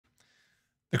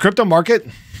The crypto market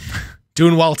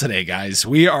doing well today, guys.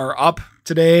 We are up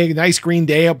today. Nice green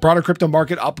day. Broader crypto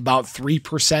market up about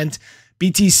 3%.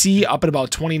 BTC up at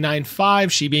about 29.5.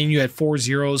 Shiba Inu at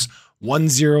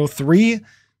 40103.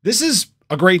 This is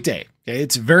a great day. Okay?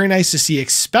 It's very nice to see,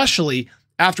 especially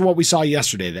after what we saw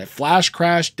yesterday. That flash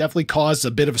crash definitely caused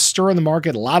a bit of a stir in the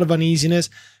market, a lot of uneasiness.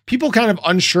 People kind of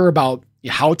unsure about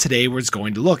how today was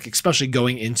going to look, especially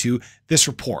going into this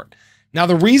report. Now,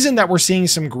 the reason that we're seeing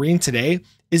some green today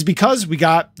is because we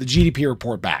got the GDP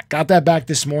report back. Got that back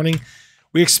this morning.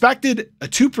 We expected a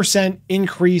 2%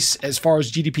 increase as far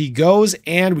as GDP goes,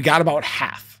 and we got about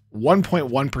half,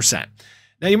 1.1%.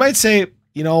 Now, you might say,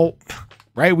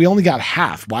 right, we only got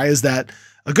half. Why is that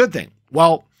a good thing?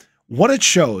 Well, what it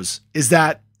shows is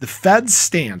that the Fed's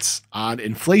stance on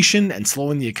inflation and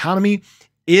slowing the economy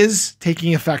is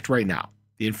taking effect right now.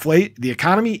 The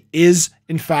economy is,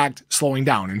 in fact, slowing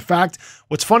down. In fact,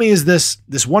 what's funny is this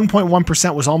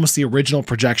 1.1% was almost the original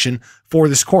projection for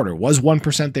this quarter. It was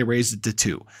 1%. They raised it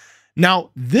to 2%. Now,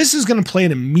 this is going to play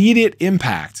an immediate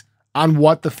impact on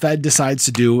what the Fed decides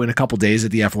to do in a couple days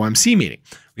at the FOMC meeting.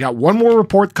 We got one more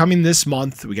report coming this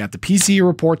month. We got the PCE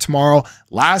report tomorrow,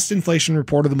 last inflation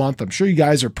report of the month. I'm sure you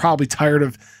guys are probably tired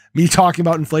of me talking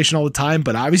about inflation all the time,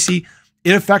 but obviously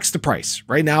it affects the price.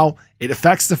 Right now, it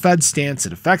affects the Fed's stance.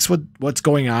 It affects what's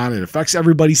going on. It affects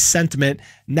everybody's sentiment,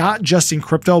 not just in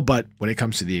crypto, but when it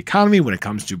comes to the economy, when it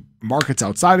comes to markets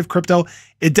outside of crypto,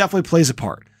 it definitely plays a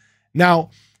part.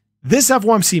 Now, this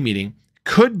FOMC meeting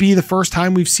could be the first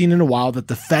time we've seen in a while that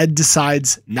the Fed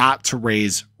decides not to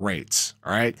raise rates.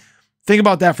 All right. Think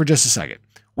about that for just a second.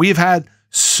 We have had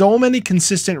so many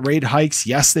consistent rate hikes.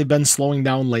 Yes, they've been slowing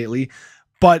down lately,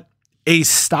 but a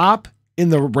stop in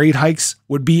the rate hikes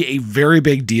would be a very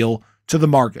big deal to the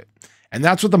market. And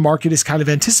that's what the market is kind of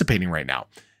anticipating right now.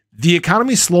 The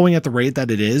economy is slowing at the rate that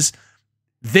it is.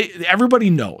 Everybody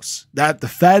knows that the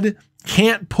Fed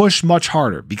can't push much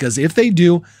harder, because if they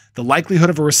do, the likelihood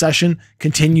of a recession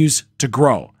continues to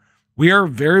grow. We are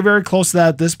very, very close to that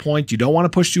at this point. You don't want to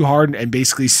push too hard and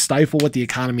basically stifle what the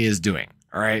economy is doing.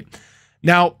 All right.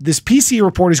 Now, this PCE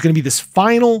report is going to be this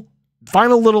final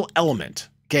little element.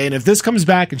 Okay, and if this comes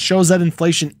back and shows that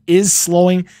inflation is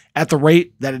slowing at the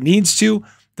rate that it needs to,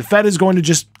 the Fed is going to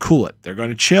just cool it. They're going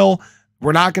to chill.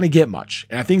 We're not going to get much.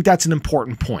 And I think that's an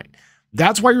important point.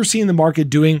 That's why you're seeing the market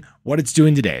doing what it's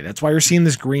doing today. That's why you're seeing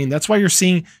this green. That's why you're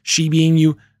seeing Shiba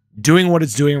Inu doing what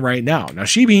it's doing right now. Now,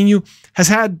 Shiba Inu has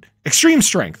had extreme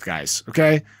strength, guys.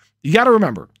 Okay, you got to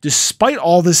remember, despite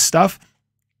all this stuff,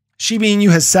 Shiba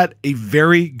Inu has set a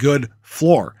very good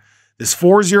floor. This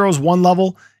 401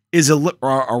 level is a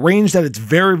range that it's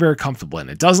very, very comfortable in.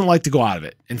 It doesn't like to go out of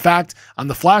it. In fact, on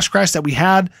the flash crash that we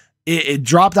had, it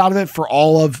dropped out of it for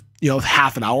all of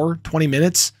half an hour, 20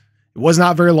 minutes. It was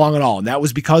not very long at all. And that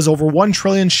was because over 1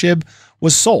 trillion shib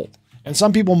was sold. And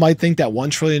some people might think that 1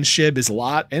 trillion shib is a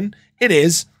lot, and it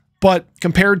is, but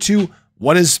compared to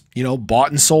what is,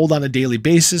 bought and sold on a daily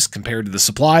basis compared to the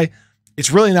supply,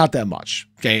 it's really not that much.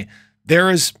 Okay.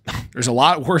 There's a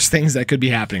lot worse things that could be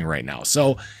happening right now.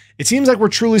 So it seems like we're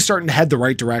truly starting to head the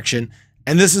right direction,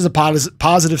 and this is a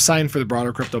positive sign for the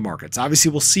broader crypto markets.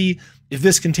 Obviously, we'll see if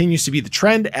this continues to be the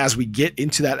trend as we get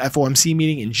into that FOMC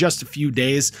meeting in just a few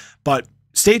days, but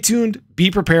stay tuned, be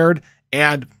prepared,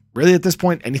 and really at this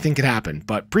point, anything can happen.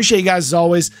 But appreciate you guys as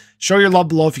always. Show your love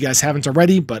below if you guys haven't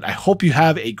already, but I hope you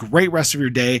have a great rest of your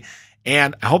day,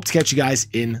 and I hope to catch you guys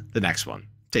in the next one.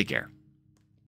 Take care.